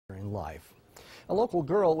in life. A local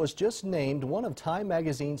girl was just named one of Time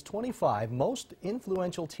magazine's 25 most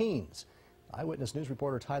influential teens. Eyewitness News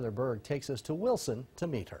reporter Tyler Berg takes us to Wilson to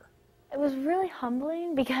meet her. It was really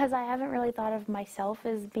humbling because I haven't really thought of myself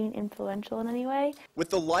as being influential in any way. With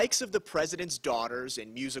the likes of the president's daughters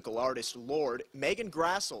and musical artist Lorde, Megan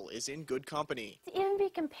Grassell is in good company. To even be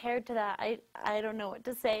compared to that, I don't know what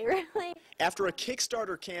to say, really. After a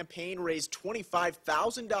Kickstarter campaign raised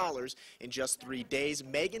 $25,000 in just 3 days,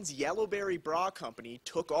 Megan's Yellowberry bra company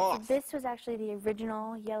took off. This was actually the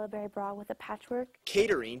original Yellowberry bra with a patchwork.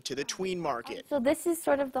 Catering to the tween market. So this is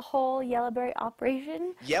sort of the whole Yellowberry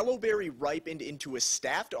operation. Yellowberry ripened into a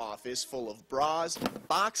staffed office full of bras,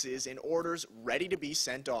 boxes, and orders ready to be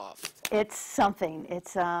sent off. It's something.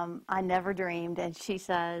 It's I never dreamed, and she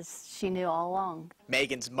says she knew all along.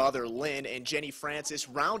 Megan's mother, Lynn, and Jenny Francis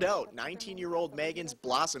round out 19-year-old Megan's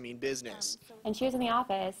blossoming business. And she was in the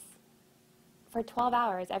office for 12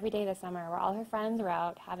 hours every day this summer, where all her friends were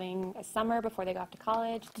out having a summer before they go off to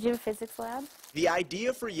college. Did you have a physics lab? The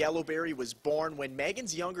idea for Yellowberry was born when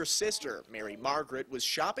Megan's younger sister, Mary Margaret, was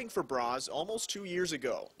shopping for bras almost 2 years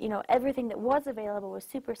ago. You know, everything that was available was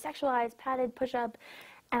super sexualized, padded, push-up,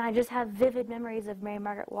 and I just have vivid memories of Mary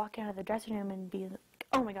Margaret walking out of the dressing room and being like,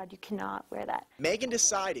 oh my God, you cannot wear that. Megan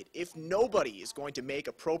decided if nobody is going to make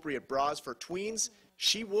appropriate bras for tweens,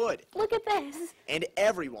 she would. Look at this. And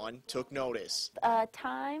everyone took notice.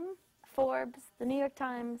 Time, Forbes, the New York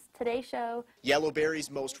Times, Today Show. Yellowberry's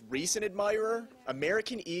most recent admirer,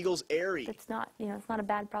 American Eagle's Aerie. It's not, you know, it's not a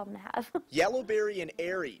bad problem to have. Yellowberry and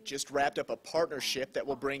Aerie just wrapped up a partnership that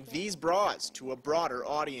will bring these bras to a broader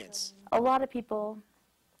audience. A lot of people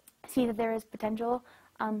see that there is potential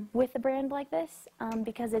with a brand like this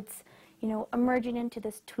because it's, you know, emerging into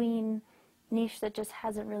this tween niche that just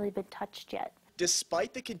hasn't really been touched yet.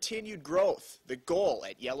 Despite the continued growth, the goal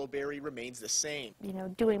at Yellowberry remains the same. You know,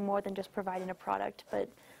 doing more than just providing a product, but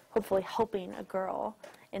hopefully helping a girl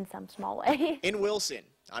in some small way. In Wilson,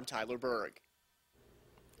 I'm Tyler Berg.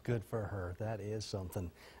 Good for her. That is something.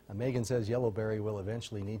 Megan says Yellowberry will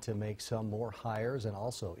eventually need to make some more hires and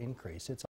also increase its